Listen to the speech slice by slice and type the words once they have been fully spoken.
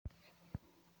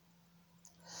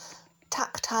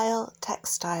Tactile,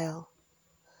 textile.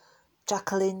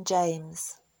 Jacqueline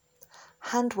James.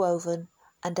 Hand-woven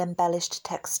and embellished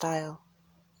textile.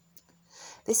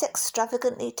 This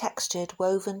extravagantly textured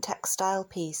woven textile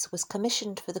piece was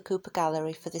commissioned for the Cooper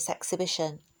Gallery for this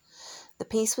exhibition. The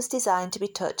piece was designed to be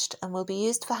touched and will be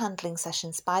used for handling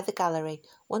sessions by the gallery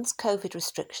once COVID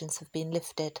restrictions have been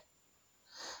lifted.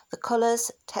 The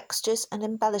colours, textures and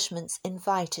embellishments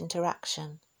invite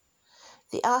interaction.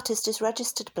 The artist is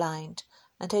registered blind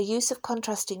and her use of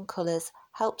contrasting colours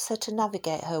helps her to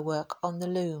navigate her work on the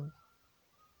loom.